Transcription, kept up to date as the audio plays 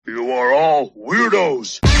are all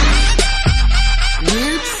weirdos.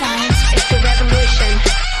 Weird science is the revolution.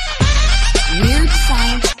 Weird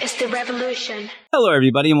science is the revolution. Hello,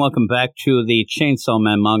 everybody, and welcome back to the Chainsaw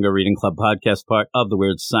Man Manga Reading Club podcast, part of the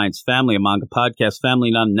Weird Science family, a manga podcast family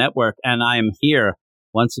on network. And I am here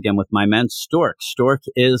once again with my man Stork. Stork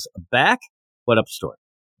is back. What up, Stork?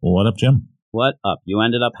 What up, Jim? What up? You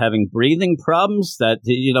ended up having breathing problems that,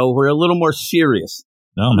 were a little more serious.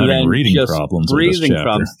 No, I'm having reading problems. Breathing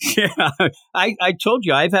problems. Yeah, I told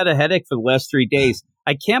you I've had a headache for the last 3 days.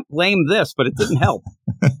 I can't blame this, but it didn't help.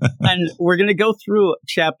 And we're going to go through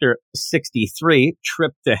chapter 63,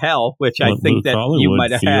 Trip to Hell, which I think that you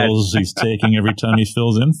might have had. He's taking every time he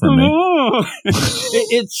fills in for me.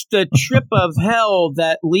 It's the trip of hell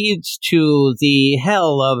that leads to the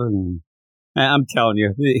hell of... I'm telling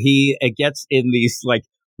you, he gets in these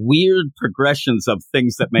weird progressions of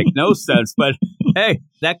things that make no sense. But hey,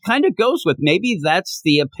 that kind of goes with, maybe that's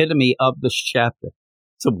the epitome of this chapter.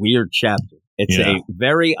 It's a weird chapter. It's a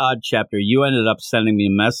very odd chapter. You ended up sending me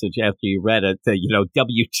a message after you read it that,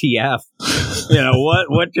 WTF,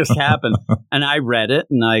 what just happened? And I read it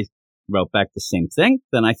and I wrote back the same thing.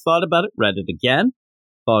 Then I thought about it, read it again,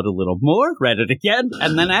 thought a little more, read it again,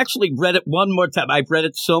 and then actually read it one more time. I've read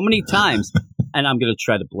it so many times, and I'm going to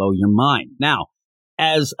try to blow your mind. Now,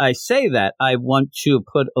 as I say that, I want to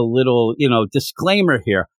put a little, disclaimer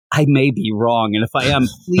here. I may be wrong, and if I am,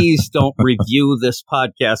 please don't review this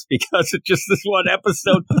podcast because it's just this one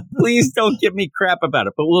episode. Please don't give me crap about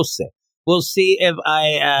it, but we'll see. We'll see if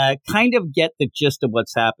I kind of get the gist of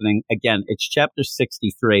what's happening. Again, it's chapter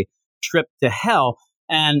 63, Trip to Hell,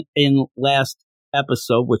 and in last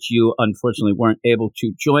episode, which you unfortunately weren't able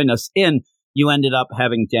to join us in, you ended up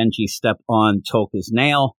having Denji step on Toka's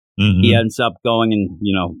nail. Mm-hmm. He ends up going and,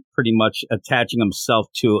 pretty much attaching himself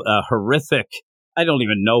to a horrific, I don't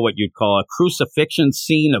even know what you'd call a crucifixion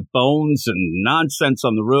scene of bones and nonsense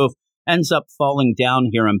on the roof, ends up falling down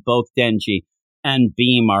here, and both Denji and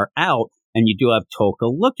Beam are out, and you do have Toka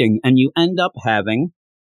looking, and you end up having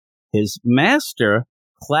his master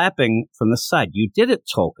clapping from the side. You did it,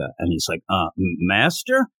 Toka. And he's like,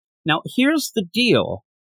 master? Now, here's the deal.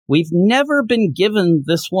 We've never been given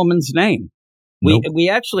this woman's name. Nope. We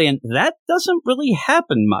actually, and that doesn't really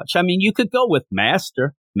happen much. I mean, you could go with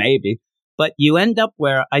master, maybe, but you end up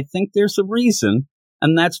where I think there's a reason,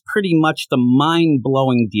 and that's pretty much the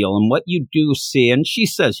mind-blowing deal. And what you do see, and she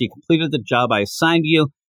says, you completed the job I assigned you,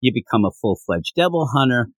 you become a full-fledged devil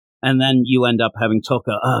hunter, and then you end up having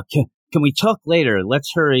Toka, can we talk later?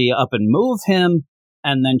 Let's hurry up and move him.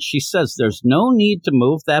 And then she says, there's no need to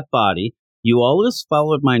move that body. You always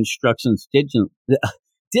followed my instructions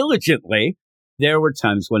diligently. There were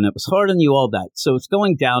times when it was hard on you, all that. So it's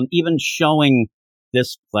going down, even showing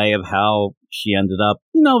this play of how she ended up,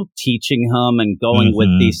 teaching him and going with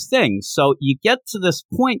these things. So you get to this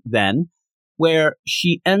point then where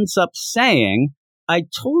she ends up saying, I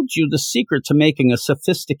told you the secret to making a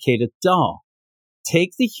sophisticated doll.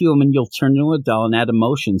 Take the human, you'll turn into a doll and add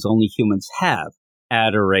emotions only humans have.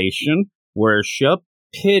 Adoration, worship,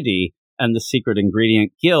 pity, and the secret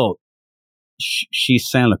ingredient, guilt. She's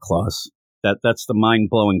Santa Claus. That's the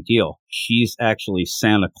mind-blowing deal. She's actually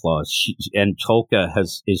Santa Claus. And Toka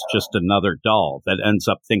is just another doll that ends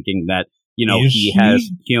up thinking that, he has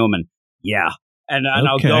human. Yeah. And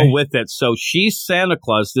I'll go with it. So she's Santa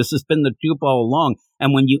Claus. This has been the dupe all along.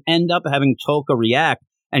 And when you end up having Toka react,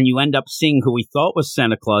 and you end up seeing who we thought was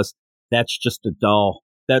Santa Claus, that's just a doll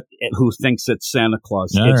who thinks it's Santa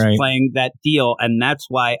Claus. It's playing that deal, and that's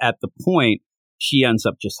why at the point, she ends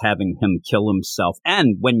up just having him kill himself.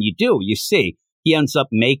 And when you do, you see, he ends up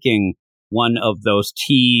making one of those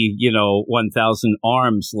T-1000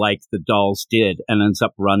 arms like the dolls did, and ends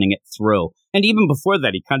up running it through. And even before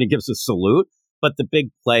that, he kind of gives a salute. But the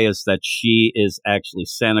big play is that she is actually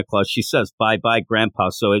Santa Claus. She says, bye-bye,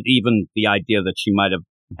 Grandpa. So even the idea that she might have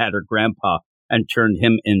had her grandpa and turned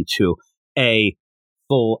him into a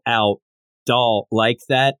full-out doll like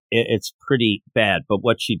that, it's pretty bad. But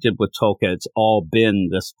what she did with Toka, it's all been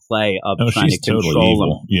this play of trying to control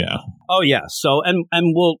him. Yeah. Oh, yeah. So, and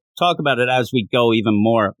we'll talk about it as we go even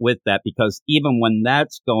more with that, because even when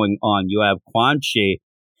that's going on, you have Quan Chi,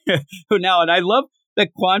 who now, and I love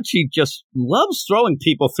that Quan Chi just loves throwing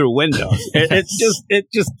people through windows. It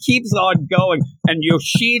just keeps on going. And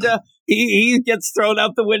Yoshida, he gets thrown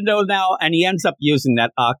out the window now, and he ends up using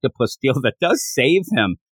that octopus deal that does save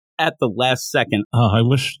him at the last second. Oh, I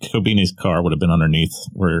wish Kobini's car would have been underneath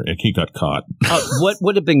where he got caught. What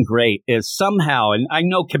would have been great is somehow, and I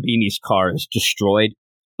know Kobini's car is destroyed,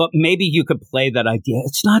 but maybe you could play that idea.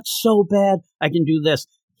 It's not so bad. I can do this.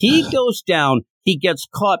 He goes down. He gets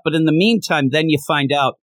caught. But in the meantime, then you find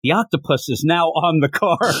out the octopus is now on the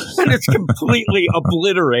car and it's completely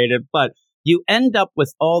obliterated. But you end up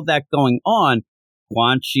with all that going on.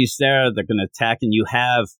 Quan Chi's there. They're going to attack. And you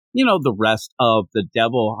have, the rest of the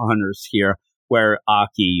devil hunters here where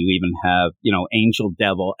Aki, you even have, Angel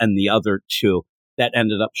Devil and the other two that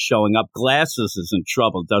ended up showing up. Glasses is in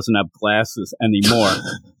trouble, doesn't have glasses anymore.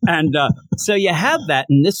 And so you have that.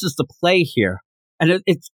 And this is the play here. And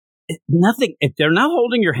it's nothing. They're not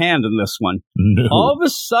holding your hand in this one. No. All of a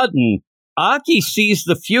sudden, Aki sees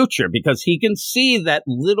the future because he can see that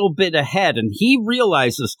little bit ahead, and he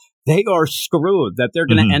realizes they are screwed, that they're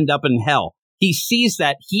going to end up in hell. He sees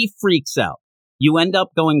that. He freaks out. You end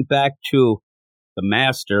up going back to the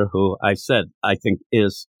master, who I think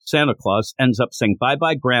is Santa Claus, ends up saying,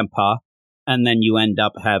 bye-bye, Grandpa. And then you end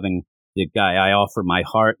up having the guy, I offer my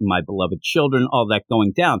heart and my beloved children, all that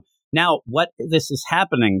going down. Now, what this is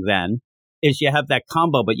happening then is you have that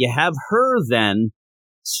combo, but you have her then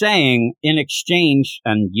saying in exchange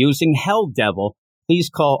and using Hell Devil, please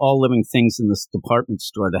call all living things in this department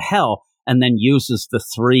store to hell, and then uses the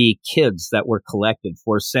 3 kids that were collected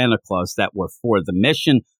for Santa Claus that were for the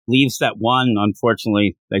mission, leaves that one,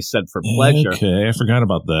 unfortunately, they said for pleasure. Okay, I forgot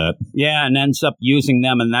about that. Yeah, and ends up using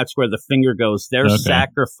them, and that's where the finger goes. They're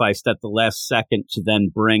sacrificed at the last second to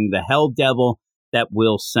then bring the Hell Devil that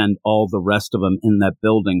will send all the rest of them in that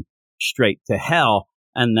building straight to hell,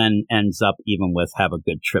 and then ends up even with have a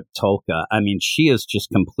good trip, Tolka. I mean, she is just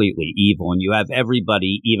completely evil, and you have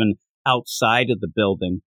everybody even outside of the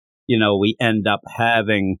building. We end up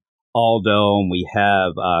having Aldo, and we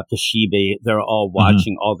have Kashibe. They're all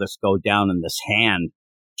watching all this go down, and this hand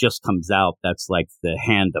just comes out. That's like the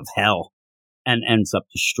hand of hell, and ends up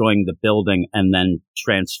destroying the building and then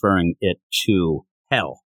transferring it to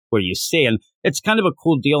hell, where you see. And it's kind of a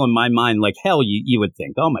cool deal in my mind. Like hell, you would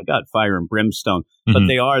think, oh my God, fire and brimstone. But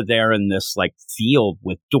they are there in this like field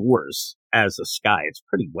with doors as a sky. It's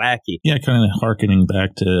pretty wacky. Yeah, kind of hearkening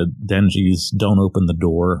back to Denji's "Don't Open the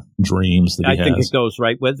Door" dreams that he has. I think it goes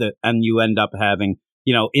right with it. And you end up having,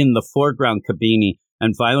 in the foreground, Kabini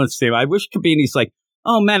and Violence theme. I wish Kabini's like,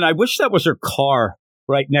 oh man, I wish that was her car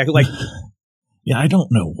right now. Like, yeah, I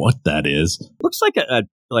don't know what that is. Looks like a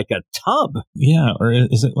tub. Yeah, or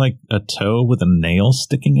is it like a toe with a nail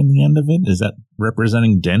sticking in the end of it? Is that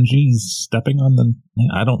representing Denji stepping on the...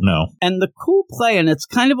 I don't know. And the cool play, and it's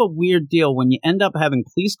kind of a weird deal when you end up having,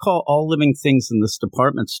 please call all living things in this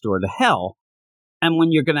department store to hell. And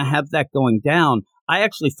when you're going to have that going down, I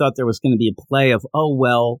actually thought there was going to be a play of, oh,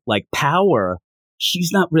 well, like Power,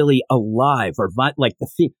 she's not really alive or like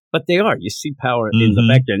but they are. You see Power in the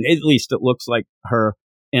background. At least it looks like her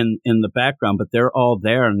in the background, but they're all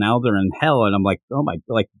there and now they're in hell. And I'm like, oh my,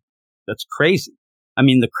 like, that's crazy. I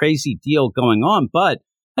mean, the crazy deal going on, but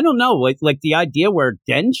I don't know, like the idea where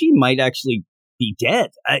Denji might actually be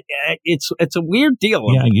dead. It's a weird deal.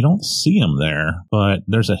 Yeah, you don't see him there, but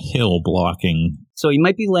there's a hill blocking. So he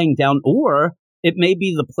might be laying down, or it may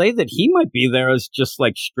be the play that he might be there is just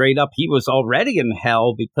like straight up. He was already in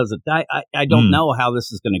hell because of that. I don't know how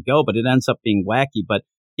this is going to go, but it ends up being wacky. But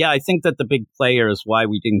yeah, I think that the big player is why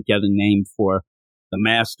we didn't get a name for the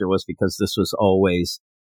master was because this was always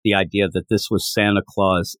the idea that this was Santa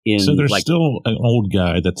Claus in. So there's still an old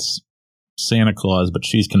guy that's Santa Claus, but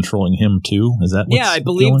she's controlling him too. Is that what's I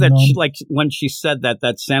believe that when she said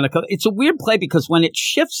that Santa Claus. It's a weird play because when it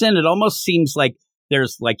shifts in, it almost seems like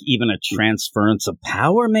there's like even a transference of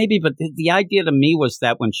power, maybe. But the idea to me was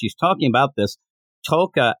that when she's talking about this,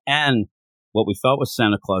 Toka and what we thought was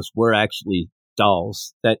Santa Claus were actually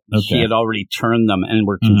dolls that she had already turned them and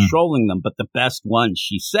were controlling them. But the best ones,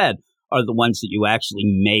 she said, are the ones that you actually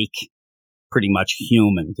make pretty much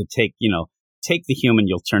human. To take the human,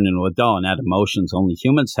 you'll turn into a doll and add emotions only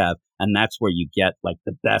humans have. And that's where you get like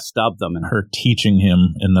the best of them. And her teaching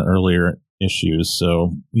him in the earlier issues.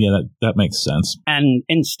 So yeah, that makes sense. And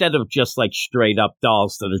instead of just like straight up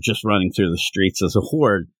dolls that are just running through the streets as a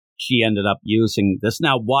horde, she ended up using this.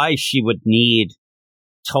 Now, why she would need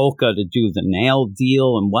Tolka to do the nail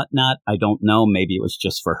deal and whatnot, I don't know. Maybe it was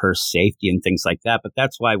just for her safety and things like that. But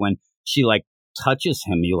that's why when she like touches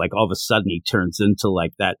him, you like all of a sudden he turns into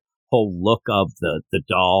like that whole look of the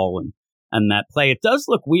doll and that play. It does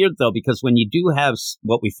look weird though, because when you do have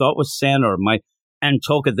what we thought was Santa and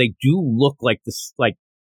Tolka, they do look like this, like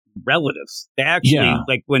relatives. They actually,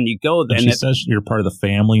 like when you go there, and she says you're part of the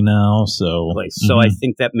family now. So I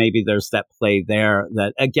think that maybe there's that play there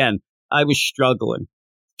that, again, I was struggling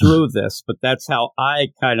through this, but that's how I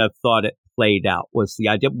kind of thought it played out was the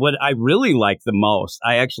idea. What I really like the most,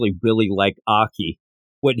 I actually really like Aki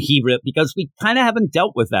when because we kind of haven't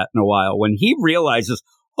dealt with that in a while. When he realizes,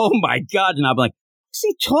 oh my God, and I'm like,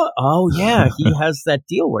 he taught? Oh, yeah. He has that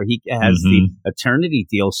deal where he has the eternity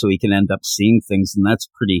deal so he can end up seeing things. And that's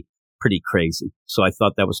pretty crazy. So I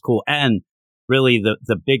thought that was cool. And really,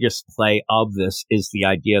 the biggest play of this is the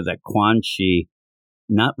idea that Quan Chi,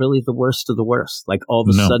 not really the worst of the worst. Like, all of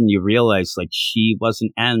a sudden you realize, like, she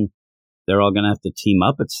wasn't, and they're all going to have to team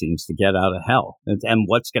up, it seems, to get out of hell. And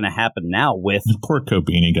what's going to happen now with... Poor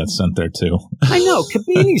Kobeni got sent there, too. I know.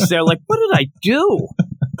 Kobeni's there. Like, what did I do?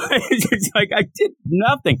 It's like, I did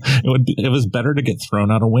nothing. It was better to get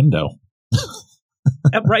thrown out a window.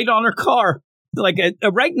 Right on her car. Like,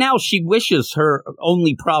 right now, she wishes her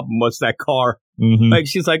only problem was that car. Like,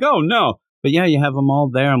 she's like, oh, no. But yeah, you have them all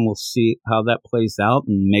there, and we'll see how that plays out,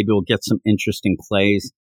 and maybe we'll get some interesting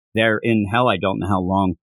plays there in hell. I don't know how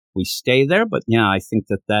long we stay there, but yeah, I think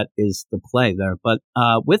that is the play there. But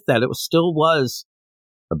with that, still was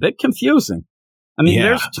a bit confusing. I mean,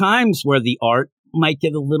 there's times where the art might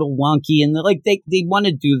get a little wonky, and like they want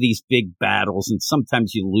to do these big battles, and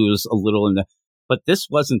sometimes you lose a little in the. But this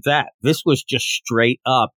wasn't that. This was just straight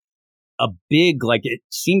up a big, like, it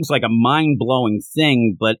seems like a mind-blowing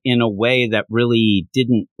thing, but in a way that really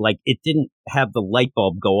didn't have the light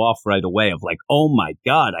bulb go off right away of like, oh my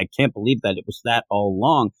God, I can't believe that it was that all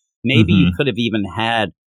along. Maybe you could have even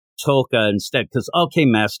had Tolka instead, because, okay,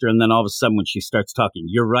 Master, and then all of a sudden when she starts talking,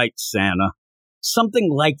 you're right, Santa. Something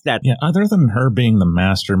like that. Yeah, other than her being the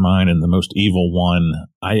mastermind and the most evil one,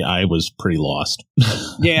 I was pretty lost.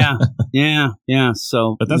 Yeah.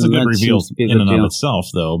 So, but that's a good reveal in and of itself,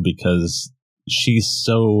 though, because she's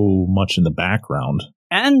so much in the background.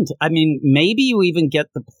 And, I mean, maybe you even get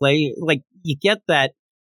the play, like, you get that,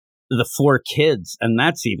 the 4 kids, and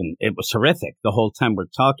it was horrific the whole time we're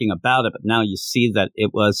talking about it, but now you see that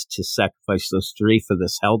it was to sacrifice those 3 for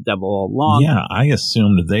this hell devil all along. Yeah, I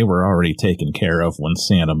assumed they were already taken care of when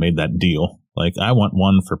Santa made that deal. Like, I want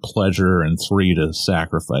 1 for pleasure and 3 to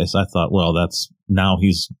sacrifice. I thought, well, now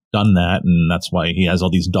he's done that, and that's why he has all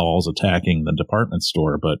these dolls attacking the department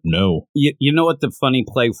store, but no. You know what the funny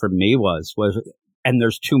play for me was, and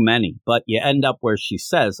there's too many, but you end up where she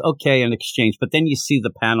says, okay, in exchange, but then you see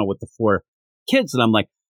the panel with the 4 kids, and I'm like,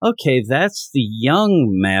 okay, that's the young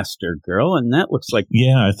master girl, and that looks like...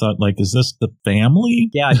 Yeah, I thought, like, is this the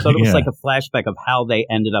family? Yeah, I thought it was like a flashback of how they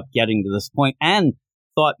ended up getting to this point, and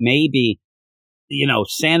thought maybe,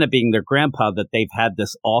 Santa being their grandpa, that they've had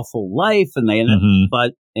this awful life, and they ended up,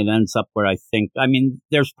 but it ends up where I think,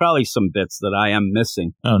 there's probably some bits that I am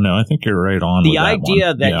missing. Oh, no, I think you're right on. The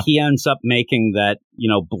idea that he ends up making that,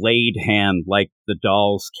 blade hand like the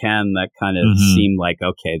dolls can, that kind of seemed like,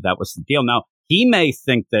 okay, that was the deal. Now, he may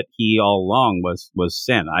think that he all along was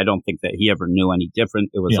Santa. I don't think that he ever knew any different.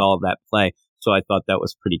 It was all that play. So I thought that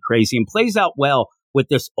was pretty crazy and plays out well with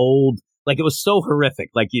this old, like, it was so horrific.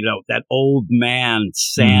 Like, that old man,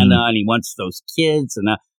 Santa, and he wants those kids,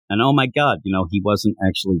 and oh my God, he wasn't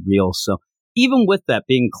actually real. So even with that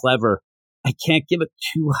being clever, I can't give it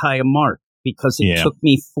too high a mark, because it took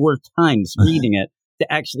me 4 times reading it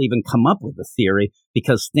to actually even come up with a theory,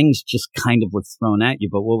 because things just kind of were thrown at you.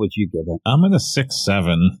 But what would you give it? I'm at a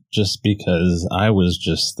 6-7, just because I was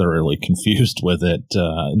just thoroughly confused with it.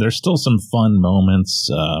 There's still some fun moments,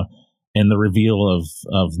 and the reveal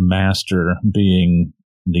of Master being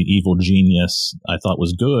the evil genius I thought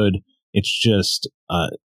was good. It's just...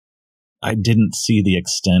 I didn't see the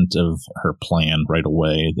extent of her plan right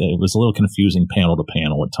away. It was a little confusing panel to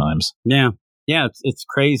panel at times. Yeah, it's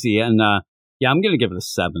crazy. And I'm going to give it a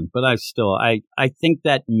 7. But I think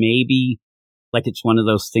that maybe, like, it's one of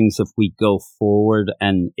those things, if we go forward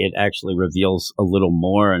and it actually reveals a little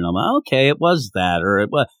more, and I'm like, okay, it was that, or it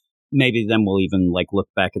was... Maybe then we'll even, like, look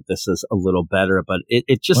back at this as a little better. But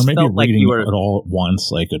it just felt like you were... it all at once,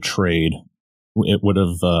 like a trade. It would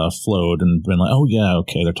have flowed and been like, oh yeah,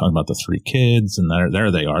 okay, they're talking about the 3 kids, and there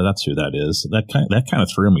they are. That's who that is. That kind of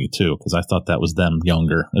threw me too, because I thought that was them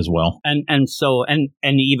younger as well. And so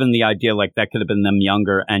even the idea, like, that could have been them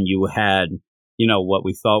younger, and you had, what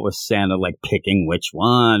we thought was Santa, like, picking which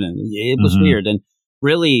one, and it was weird. And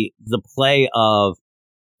really, the play of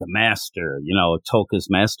the master, Tolka's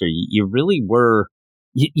master, you really were.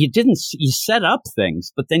 You set up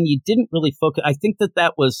things, but then you didn't really focus. I think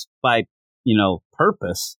that was by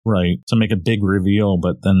purpose. Right. To make a big reveal,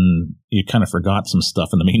 but then you kind of forgot some stuff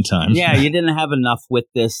in the meantime. Yeah, you didn't have enough with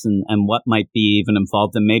this and what might be even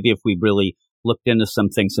involved. And maybe if we really looked into some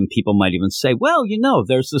things, some people might even say, well,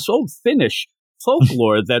 there's this old Finnish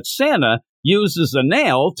folklore that Santa uses a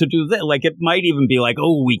nail to do that. Like, it might even be like,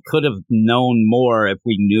 oh, we could have known more if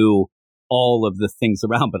we knew all of the things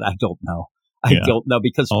around, but I don't know. I don't know,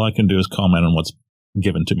 because all I can do is comment on what's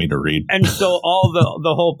given to me to read. And so all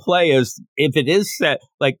the whole play is, if it is set,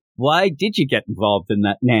 like, why did you get involved in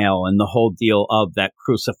that nail and the whole deal of that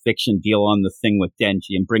crucifixion deal on the thing with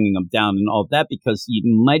Denji and bringing him down and all that? Because you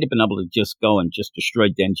might have been able to just go and just destroy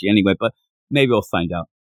Denji anyway, but maybe we'll find out.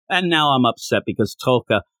 And now I'm upset because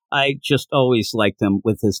Tolka, I just always liked him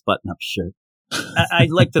with his button-up shirt. I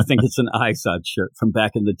like to think it's an Izod shirt from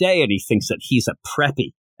back in the day, and he thinks that he's a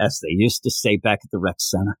preppy, as they used to say back at the rec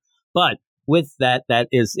center. But with that, that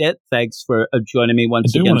is it. Thanks for joining me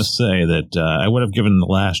once again. I do want to say that I would have given the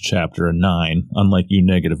last chapter a 9, unlike you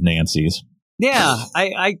negative Nancy's. Yeah,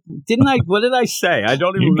 I didn't. What did I say? I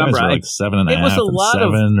don't even remember. Guys were like 7.5. It was a lot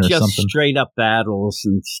of just something. Straight up battles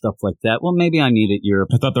and stuff like that. Well, maybe I needed your.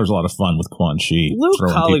 I thought there was a lot of fun with Quan Chi. Luke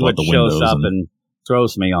Hollywood shows up and and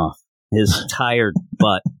throws me off. His tired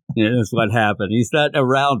butt is what happened. He's not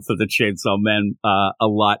around for the Chainsaw Man a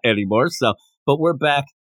lot anymore. So, but we're back.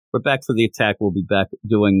 We're back for the attack. We'll be back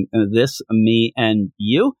doing this, me and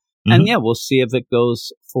you. And yeah, we'll see if it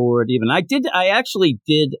goes forward even. I actually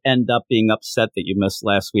did end up being upset that you missed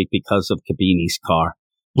last week because of Kabini's car.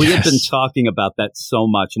 We had been talking about that so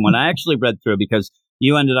much. And when I actually read through, because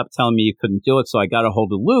you ended up telling me you couldn't do it, so I got a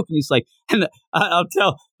hold of Luke, and he's like, and I'll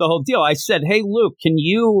tell the whole deal. I said, hey, Luke, can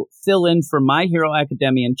you fill in for My Hero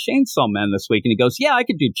Academia and Chainsaw Man this week? And he goes, yeah, I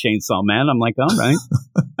could do Chainsaw Man. I'm like, all right.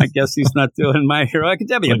 I guess he's not doing My Hero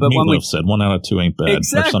Academia. Like but when we said, 1 out of 2 ain't bad.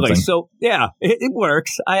 Exactly. So, yeah, it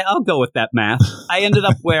works. I'll go with that math. I ended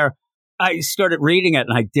up where I started reading it,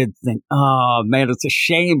 and I did think, oh, man, it's a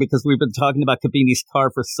shame because we've been talking about Kabini's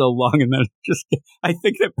car for so long. And then I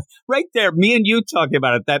think that right there, me and you talking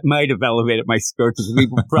about it, that might have elevated my skirts. We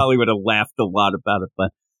probably would have laughed a lot about it.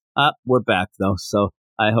 But we're back, though. So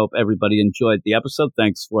I hope everybody enjoyed the episode.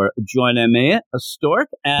 Thanks for joining me, Stork.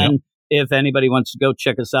 And if anybody wants to go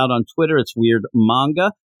check us out on Twitter, it's Weird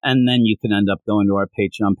Manga. And then you can end up going to our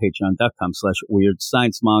Patreon,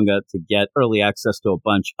 patreon.com/WeirdScienceManga to get early access to a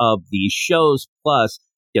bunch of these shows, plus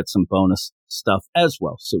get some bonus stuff as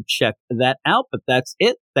well. So check that out. But that's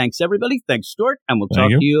it. Thanks, everybody. Thanks, Stork. And we'll talk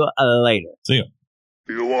to you later. See you.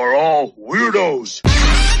 You are all weirdos.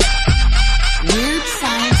 Weird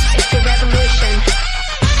science is the revolution.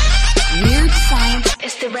 Weird science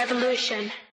is the revolution.